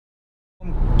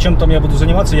Чем там я буду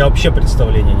заниматься, я вообще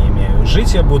представления не имею.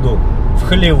 Жить я буду в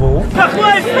хлеву. Да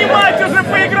хватит снимать уже,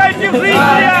 поиграйте в жизнь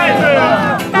реальную!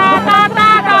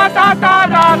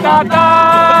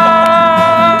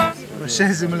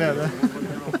 Прощай, земля, да?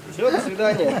 Все, до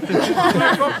свидания.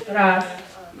 Раз.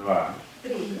 2,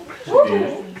 3,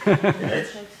 4, 5.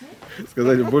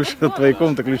 Сказали, больше от твоей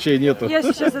комнаты ключей нету. Я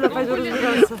сейчас это пойду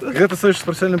разбираться. Когда ты становишься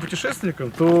профессиональным путешественником,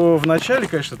 то вначале,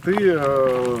 конечно, ты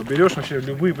берешь вообще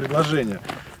любые предложения.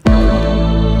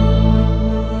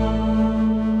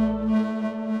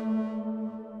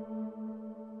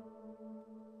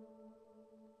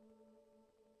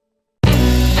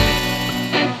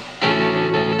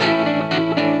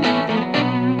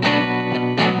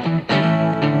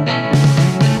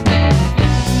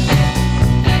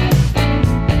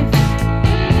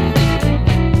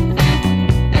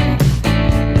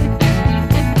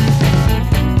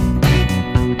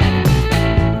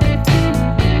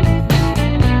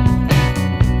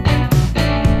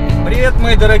 Привет,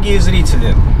 мои дорогие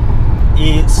зрители!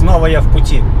 И снова я в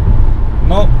пути.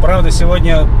 Но, правда,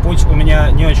 сегодня путь у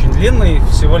меня не очень длинный,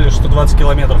 всего лишь 120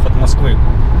 километров от Москвы.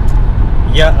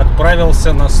 Я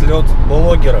отправился на слет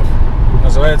блогеров.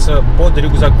 Называется «Под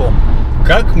рюкзаком».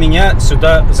 Как меня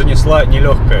сюда занесла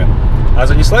нелегкая? А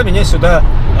занесла меня сюда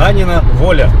Анина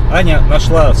воля. Аня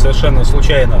нашла совершенно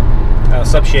случайно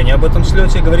сообщение об этом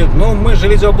слете и говорит: ну, мы же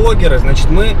видеоблогеры,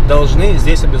 значит, мы должны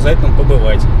здесь обязательно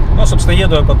побывать. Ну, собственно,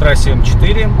 еду я по трассе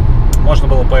М4, можно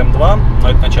было по М2, но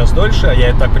это на час дольше, а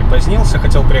я и так припозднился,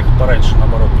 хотел приехать пораньше,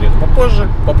 наоборот, приеду попозже.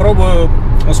 Попробую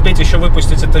успеть еще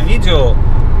выпустить это видео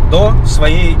до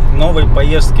своей новой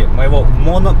поездки, моего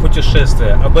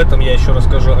монопутешествия. Об этом я еще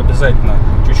расскажу обязательно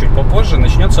чуть-чуть попозже.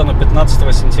 Начнется оно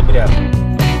 15 сентября.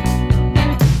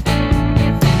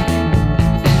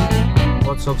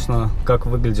 Вот, собственно, как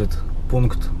выглядит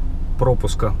пункт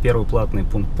пропуска, первый платный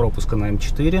пункт пропуска на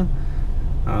М4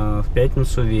 в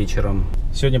пятницу вечером.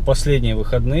 Сегодня последние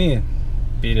выходные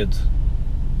перед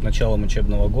началом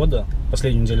учебного года.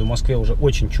 Последнюю неделю в Москве уже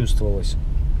очень чувствовалось,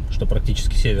 что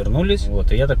практически все вернулись.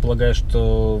 Вот, и я так полагаю,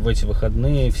 что в эти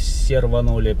выходные все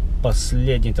рванули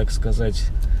последний, так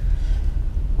сказать,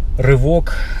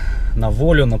 рывок на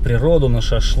волю, на природу, на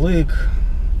шашлык,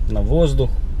 на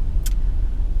воздух.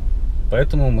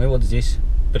 Поэтому мы вот здесь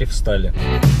привстали.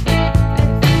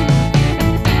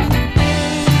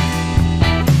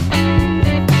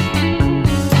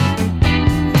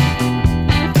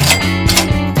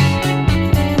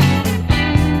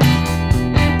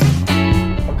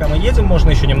 Пока мы едем, можно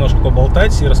еще немножко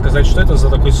поболтать и рассказать, что это за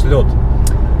такой слет.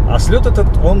 А слет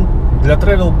этот, он для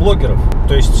тревел-блогеров.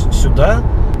 То есть сюда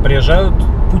приезжают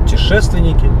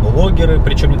путешественники, блогеры,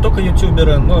 причем не только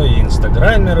ютуберы, но и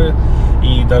инстаграмеры,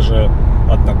 и даже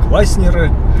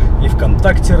однокласснеры, и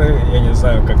вконтактеры, я не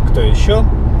знаю, как кто еще.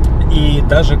 И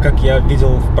даже, как я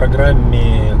видел в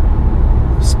программе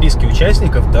в списке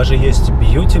участников, даже есть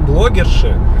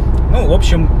бьюти-блогерши. Ну, в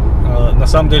общем, на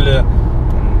самом деле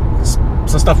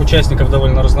состав участников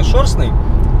довольно разношерстный,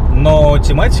 но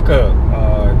тематика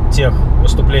тех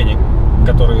выступлений,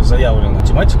 которые заявлены,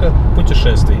 тематика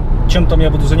путешествий. Чем там я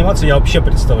буду заниматься, я вообще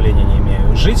представления не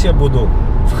имею. Жить я буду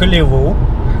в хлеву,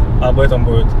 об этом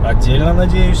будет отдельно,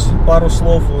 надеюсь, пару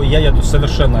слов. Я еду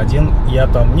совершенно один, я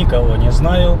там никого не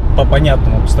знаю. По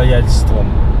понятным обстоятельствам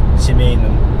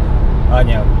семейным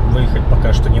Аня выехать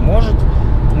пока что не может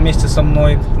вместе со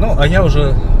мной. Ну, а я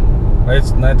уже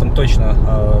на этом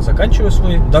точно заканчиваю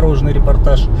свой дорожный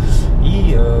репортаж.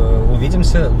 И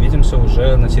увидимся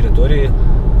уже на территории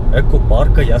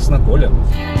Экопарка Ясно Поле.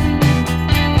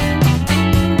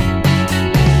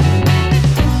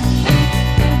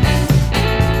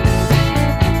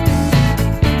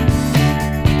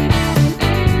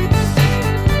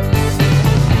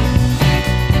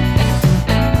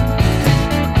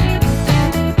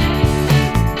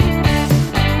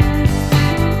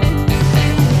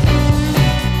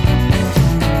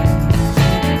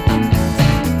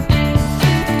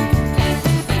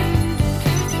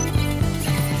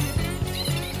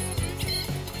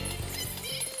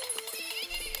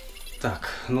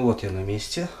 Так, ну вот я на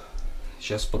месте.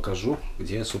 Сейчас покажу,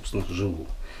 где я, собственно, живу.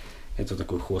 Это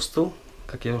такой хостел,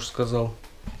 как я уже сказал.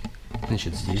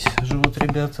 Значит, здесь живут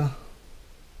ребята.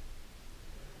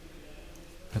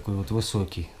 Такой вот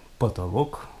высокий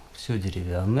потолок, все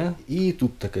деревянное. И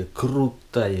тут такая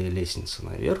крутая лестница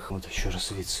наверх. Вот еще раз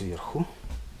вид сверху.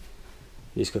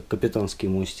 Здесь как капитанский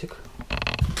мостик.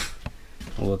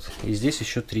 Вот, и здесь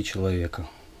еще 3 человека.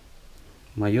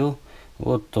 Мое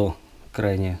вот то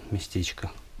крайнее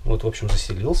местечко. Вот, в общем,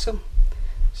 заселился.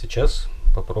 Сейчас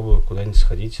попробую куда-нибудь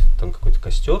сходить. Там какой-то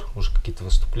костер, уже какие-то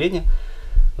выступления.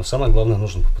 Но самое главное,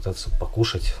 нужно попытаться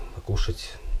покушать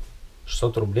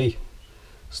 600 рублей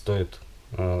стоит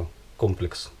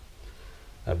комплекс.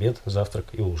 Обед, завтрак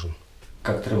и ужин.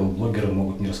 Как тревел-блогеры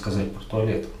могут не рассказать про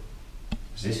туалет?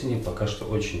 Здесь они пока что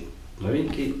очень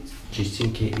новенькие,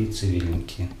 чистенькие и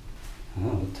цивильненькие.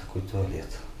 Вот такой туалет.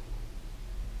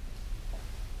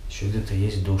 Еще где-то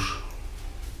есть душ.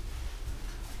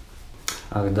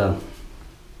 Ах да,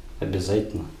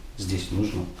 обязательно здесь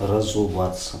нужно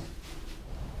разуваться.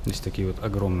 Здесь такие вот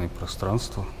огромные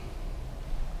пространства.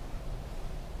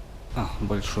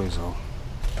 Большой зал.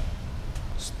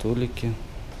 Столики,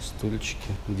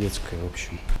 стульчики, детская, в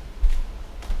общем.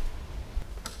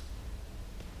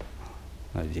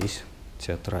 А здесь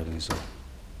театральный зал.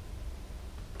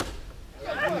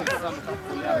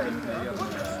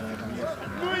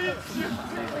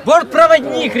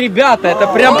 Бортпроводник, ребята, это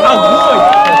прям огонь!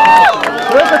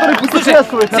 Человек, который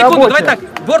путешествует на Секунду, работе. давай так.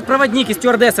 Бортпроводник и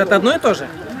стюардесса — это одно и то же?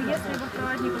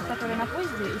 Который на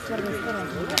поезде и стюардесса.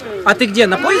 А ты где,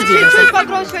 на поезде?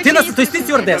 То есть ты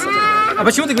стюардесса? А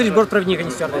почему ты говоришь бортпроводник, а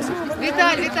не стюардесса?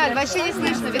 Виталь, вообще не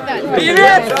слышно, Виталь.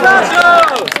 Привет, Саша!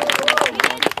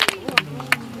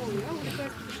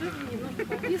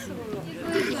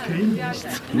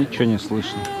 Ничего не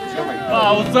слышно.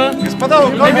 Пауза.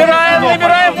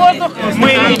 Набираем воздух. Мы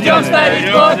идем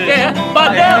ставить кофе.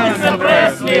 Подался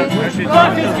Пресли.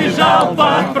 Кофе сбежал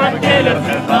под пропеллер.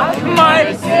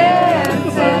 Мое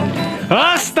сердце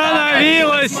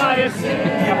остановилось.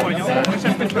 Я понял.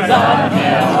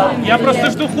 Я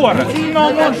просто жду хора.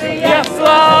 Но я,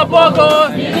 слава богу,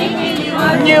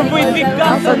 не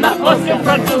выдвигался на остров,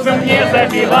 французам не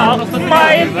забивал.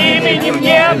 Моим именем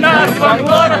не назван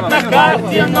город на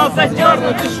карте, но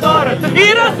затернуты шторы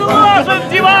и разложен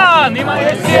диван. И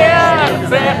мое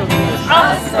сердце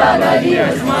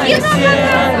остановилось, мое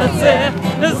сердце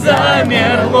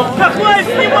замерло. Да хватит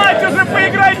снимать уже,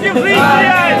 поиграйте в жизнь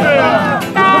реальную.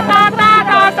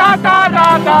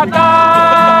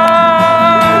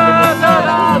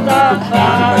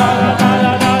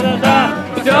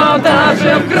 Все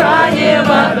даже в кране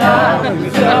вода,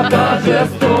 все даже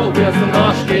стул без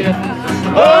ножки.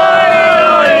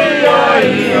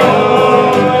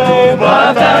 Ой-ой-ой-ой,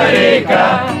 батарейка.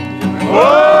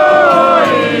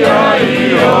 Ой-ой-ой,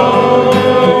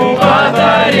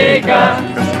 батарейка.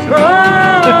 Ой-ой-ой,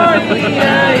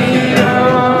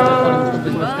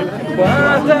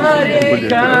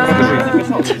 батарейка.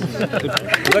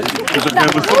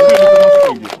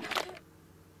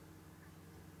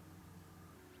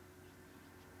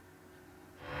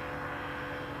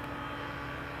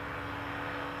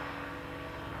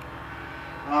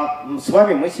 С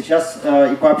вами мы сейчас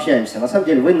и пообщаемся. На самом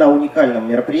деле вы на уникальном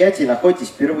мероприятии находитесь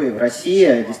впервые в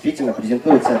России. Действительно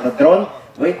презентуется этот дрон.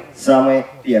 Вы самые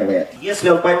первые. Если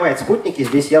он поймает спутники,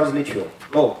 здесь я взлечу.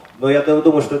 Но я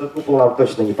думаю, что этот купол нам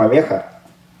точно не помеха.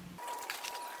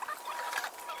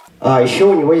 Еще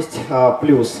у него есть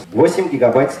плюс 8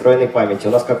 гигабайт встроенной памяти.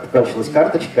 У нас как-то кончилась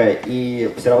карточка,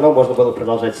 и все равно можно было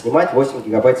продолжать снимать. 8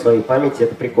 гигабайт своей памяти,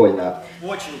 это прикольно.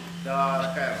 Очень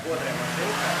такая бодрая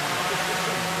машинка.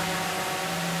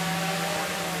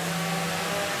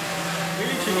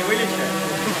 Вылечи, не вылечи.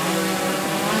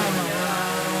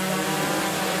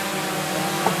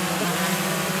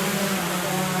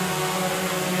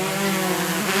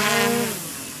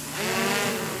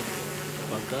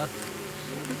 Пока.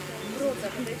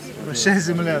 Прощай,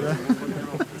 земля, да?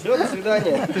 Все, до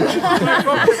свидания.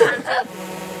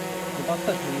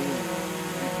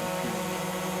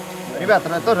 Ребята,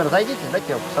 вы тоже разойдитесь, дайте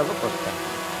я его посажу просто.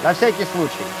 На всякий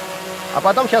случай. А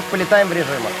потом сейчас полетаем в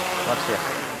режимах во всех.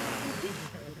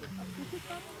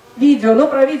 Видео. Ну,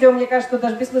 про видео, мне кажется,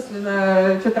 даже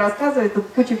бессмысленно что-то рассказывать. Тут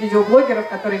куча видеоблогеров,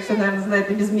 которые все, наверное,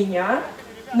 знают и без меня.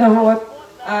 Ну вот.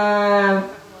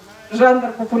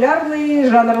 Жанр популярный,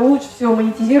 жанр лучше всего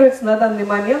монетизируется на данный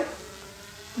момент.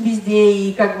 Везде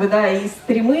и как бы, да, и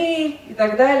стримы, и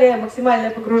так далее.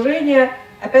 Максимальное погружение.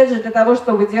 Опять же, для того,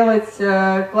 чтобы делать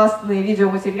классные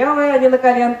видеоматериалы, а не на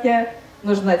коленке,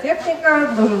 нужна техника,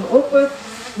 нужен опыт,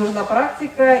 нужна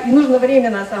практика и нужно время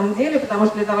на самом деле, потому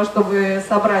что для того, чтобы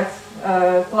собрать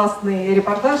классный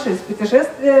репортаж из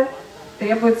путешествия,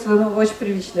 требуется очень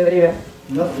приличное время.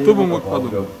 Кто бы мог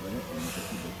подумать?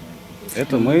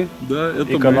 Это мы, Да,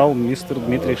 это и канал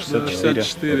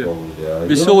MrDmitry64.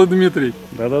 Веселый Дмитрий.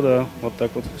 Да-да-да, вот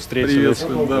так вот встретились.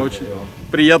 Приветствую, да, очень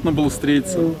приятно было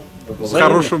встретиться. В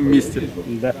хорошем месте.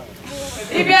 Да.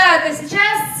 Ребята,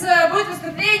 сейчас будет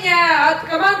выступление от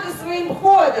команды «Своим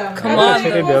ходом». Команда,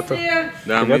 ребята.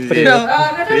 Да, Привет, привет.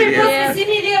 Которые после 7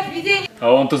 лет ведения...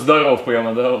 А он-то здоров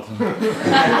прямо, да? Вот.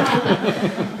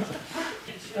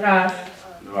 Раз.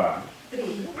 2,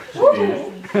 3,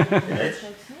 4, 5.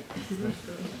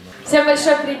 Всем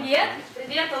большой привет.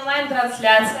 привет,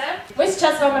 онлайн-трансляция. Мы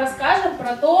сейчас вам расскажем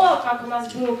про то, как у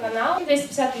нас был канал,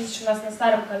 250 тысяч у нас на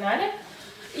старом канале,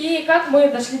 и как мы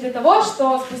дошли до того,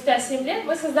 что спустя 7 лет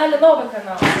мы создали новый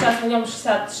канал. Сейчас на нем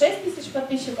 66 тысяч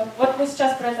подписчиков. Вот мы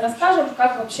сейчас про это расскажем,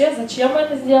 как вообще, зачем мы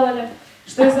это сделали,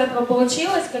 что из этого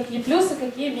получилось, какие плюсы,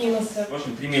 какие минусы. В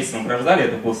общем, 3 месяца мы прождали,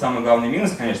 это был самый главный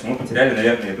минус, конечно. Мы потеряли,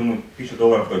 наверное, я думаю,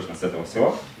 $1000 точно с этого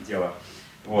всего дела.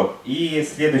 Вот. И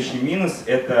следующий минус —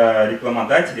 это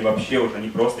рекламодатели. Вообще вот они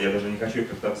просто, я даже не хочу их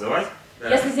как-то обзывать.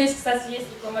 Если здесь, кстати, есть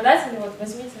рекламодатели, вот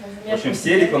возьмите на заметку. В общем,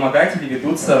 все рекламодатели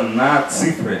ведутся на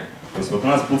цифры. То есть вот у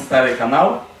нас был старый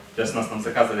канал, сейчас у нас нам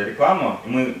заказывали рекламу, и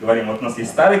мы говорим, вот у нас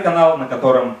есть старый канал, на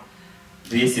котором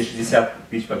 260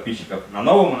 тысяч подписчиков. На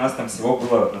новом у нас там всего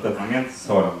было на тот момент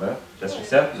 40, да? Сейчас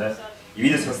 60, да? И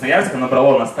видео с Красноярска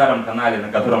набрало на старом канале,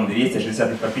 на котором 260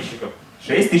 тысяч подписчиков,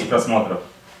 6 тысяч просмотров.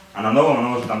 А на новом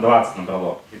оно уже там 20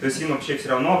 набрало. И то есть им вообще все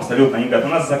равно абсолютно. Они говорят, у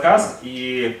нас заказ,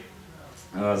 и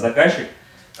заказчик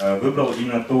выбрал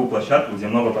именно ту площадку, где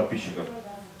много подписчиков.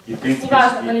 И в принципе,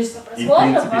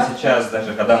 сейчас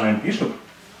даже, когда нам пишут,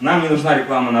 нам не нужна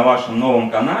реклама на вашем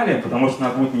новом канале, потому что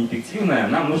она будет неэффективная,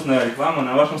 нам нужна реклама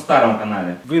на вашем старом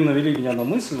канале. Вы навели меня на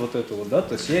мысль вот эту вот, да,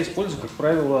 то есть я использую, как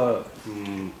правило,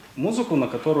 музыку, на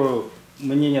которую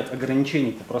мне нет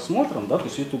ограничений по просмотрам, да, то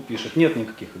есть YouTube пишет, нет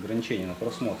никаких ограничений на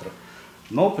просмотры,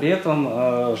 но при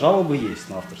этом жалобы есть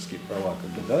на авторские права, как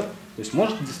бы, да, то есть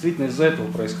может действительно из-за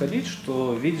этого происходить,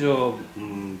 что видео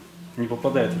не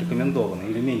попадает в рекомендованные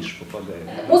или меньше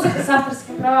попадает. Музыка с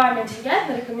авторскими правами влияет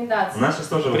на рекомендации? У нас сейчас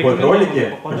тоже выходят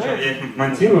ролики, причем я их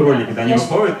монтирую ролики, да, они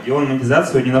выходят, и он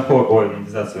монетизацию не находит, ой,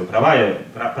 монетизацию,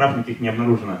 прав никаких не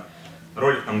обнаружено.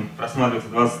 Ролик там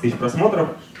просматривается 20 тысяч просмотров,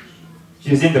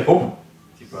 через день такого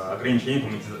ограничений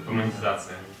по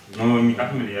монетизации, но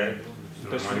никак не влияет.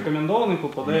 То есть рекомендованный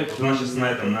попадает... У нас сейчас на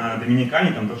этом, на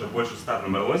Доминикане, там тоже больше 100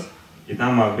 набралось, и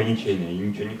там ограничения, и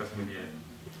ничего никак не влияет.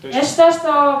 Я считаю,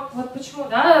 что вот почему,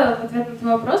 да, в ответ на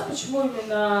твой вопрос, почему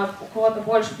именно у кого-то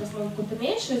больше просмотров, у кого-то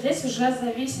меньше, здесь уже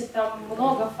зависит там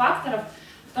много факторов,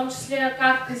 в том числе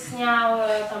как ты снял,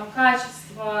 там,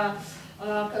 качество,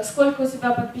 сколько у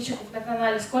тебя подписчиков на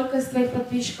канале, сколько из твоих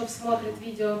подписчиков смотрит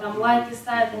видео, там лайки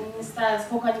ставят, они не ставят,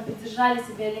 сколько они поддержали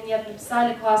тебя или нет,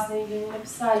 написали классное видео, не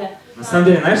написали. На самом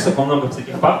деле, знаешь, сколько много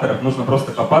всяких факторов, нужно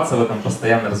просто копаться в этом,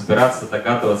 постоянно разбираться,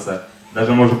 догадываться.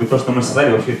 Даже, может быть, то, что мы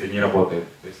сказали, вообще это не работает.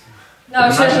 То есть, да,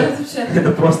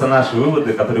 это просто наши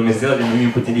выводы, которые мы сделали, мы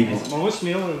ими поделились. Ну вы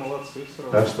смелые, молодцы.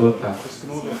 Так что вот так.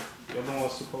 Я думаю, у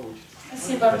вас все получится.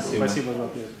 Спасибо. Спасибо за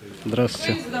ответ.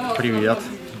 Здравствуйте. Привет.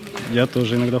 Я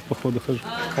тоже иногда в походы хожу.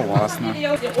 Классно.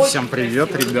 Всем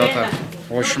привет, ребята.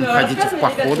 В общем, ходите в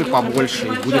походы побольше, и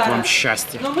будет вам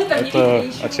счастье. Это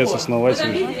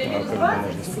отец-основатель, как бы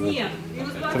можно сказать,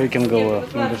 трекингового,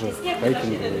 ну даже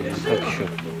хайкингового, как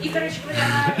еще,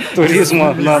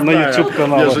 туризма на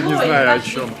YouTube-канале. Я же не знаю о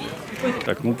чем.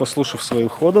 Так, ну послушав своим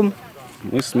ходом,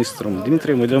 мы с мистером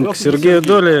Дмитрием идем к Сергею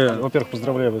Доле. Во-первых,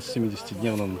 поздравляю вас с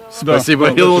 70-дневным. Спасибо,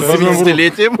 я думал, с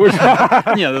 70-летием.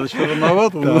 Нет, это что-то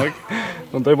рановато.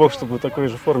 Ну дай бог, чтобы вы в такой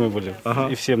же форме были,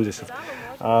 и в 70.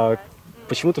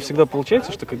 Почему-то всегда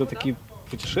получается, что когда такие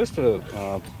путешествия,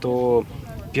 то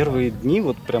первые дни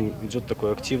вот прям идет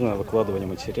такое активное выкладывание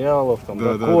материалов, там,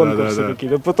 конкурсы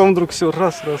какие-то, потом вдруг все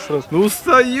раз. Ну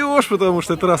устаешь, потому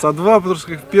что это раз, а два, потому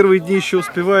что в первые дни еще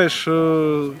успеваешь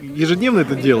ежедневно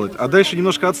это делать, а дальше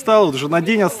немножко отстал, уже на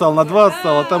день отстал, на 2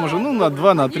 отстал, а там уже, ну, на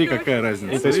 2, на 3, какая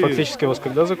разница. И то есть фактически у вас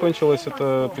когда закончилось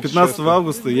это путешествие? 15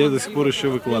 августа я до сих пор еще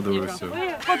выкладываю все.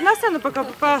 Вот на сцену пока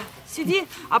посиди,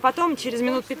 а потом через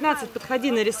минут 15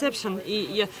 подходи на ресепшн,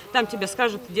 и там тебе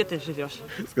скажут, где ты живешь.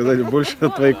 Сказали, больше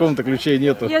от твоей комнаты ключей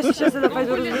нету. Я сейчас это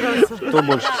пойду разбираться. Что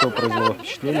больше всего произвело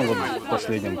впечатление в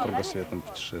последнем кругосветном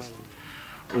путешествии?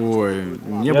 Ой,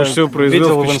 мне больше всего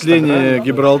произвело впечатление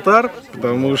Гибралтар,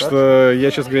 потому что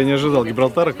я, честно говоря, не ожидал.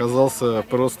 Гибралтар оказался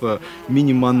просто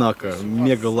мини-Монако,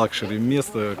 мега-лакшери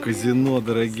место, казино,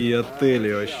 дорогие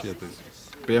отели вообще. То есть,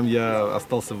 прям я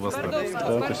остался в восторге.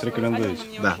 Да, то есть рекомендуете?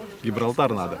 Да,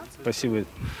 Гибралтар надо. Спасибо.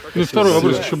 Ну второй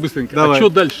вопрос еще быстренько. Давай. А что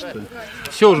дальше-то?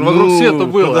 Все уже вокруг света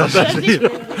было.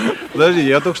 Подожди,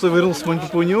 я только что вернулся с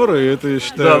Монтипуньора, и это, я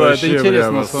считаю, вообще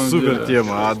прямо супер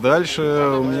тема. А дальше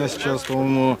у меня сейчас,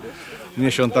 по-моему, У меня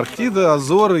еще Антарктида,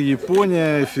 Азоры,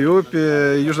 Япония,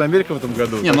 Эфиопия, Южная Америка в этом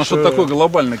году. Не, ну что такое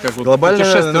глобальное, как вот глобальное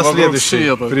путешествие на вокруг следующий.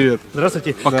 света. Привет.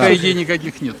 Здравствуйте. Пока идей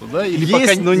никаких нету, да? Или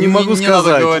есть, пока но не могу сказать.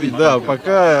 надо говорить. Да,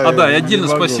 пока. Да, и отдельно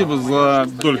спасибо за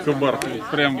Доля-Барк.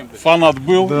 Прям фанат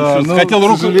был. Да, но, хотел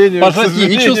руку пожать,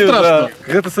 ничего страшного. Да.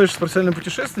 Когда ты становишься профессиональным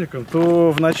путешественником,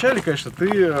 то вначале, конечно, ты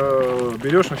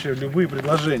берешь вообще любые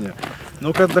предложения.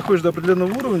 Но когда доходишь до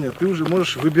определенного уровня, ты уже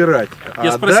можешь выбирать.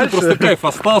 Я спросил дальше... просто, кайф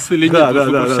остался или нет,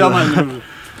 профессионально уже.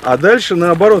 А дальше,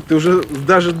 наоборот, ты уже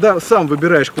даже сам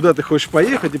выбираешь, куда ты хочешь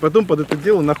поехать, и потом под это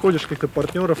дело находишь каких-то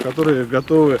партнеров, которые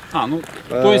готовы.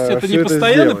 То есть это не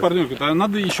постоянный партнер, а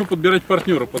надо еще подбирать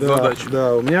партнера под задачу.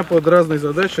 Да, у меня под разные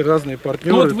задачи разные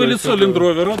партнеры. Ну вот вы лицо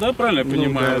лендровера, да, правильно я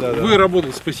понимаю? Да. Вы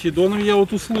работаете с Посейдоном, я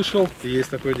вот услышал.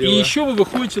 Есть такое дело. И еще вы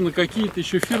выходите на какие-то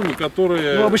еще фирмы,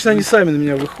 которые... Ну, обычно они сами на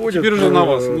меня выходят. Теперь уже на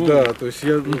вас. Да, то есть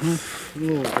я,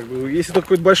 как бы, если это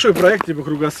какой-то большой проект, типа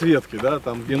кругосветки, да,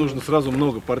 там, где нужно сразу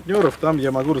много партнеров, там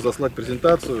я могу разослать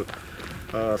презентацию,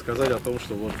 сказать о том,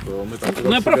 что вот мы там...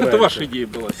 Ну, я прав, это ваша идея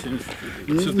была?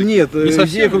 Нет,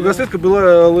 идея кругосветка была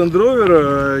Land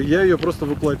Rover, я ее просто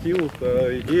воплотил.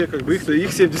 Идея, как бы,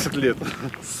 их 70 лет.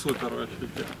 Супер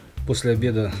вообще. После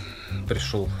обеда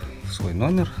пришел в свой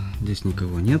номер, здесь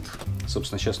никого нет.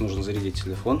 Собственно, сейчас нужно зарядить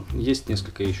телефон. Есть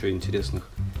несколько еще интересных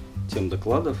тем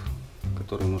докладов,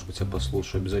 которые, может быть, я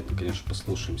послушаю. Обязательно, конечно,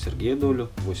 послушаем Сергея Долю.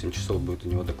 В 8 часов будет у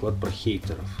него доклад про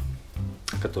хейтеров,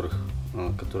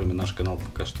 которыми наш канал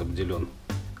пока что обделен,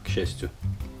 к счастью.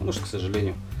 Потому что, к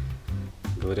сожалению,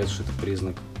 говорят, что это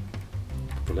признак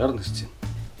популярности.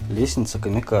 Лестница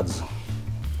камикадзе.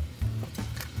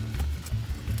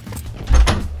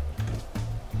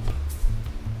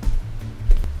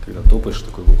 Когда топаешь,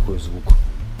 такой глухой звук.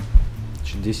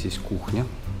 Значит, здесь есть кухня.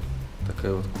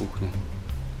 Такая вот кухня.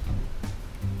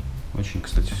 Очень,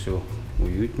 кстати, все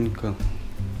уютненько,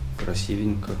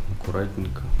 красивенько,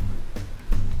 аккуратненько.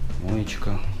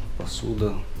 Моечка,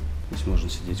 посуда. Здесь можно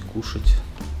сидеть кушать.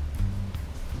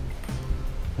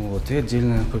 Вот, и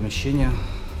отдельное помещение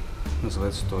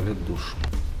называется туалет-душ.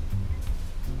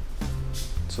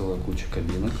 Целая куча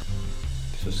кабинок.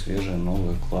 Все свежее,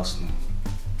 новое, классное.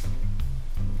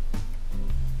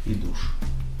 И душ.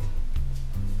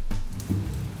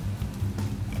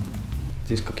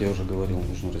 Здесь, как я уже говорил,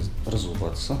 нужно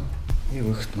разуваться и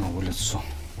выход на улицу.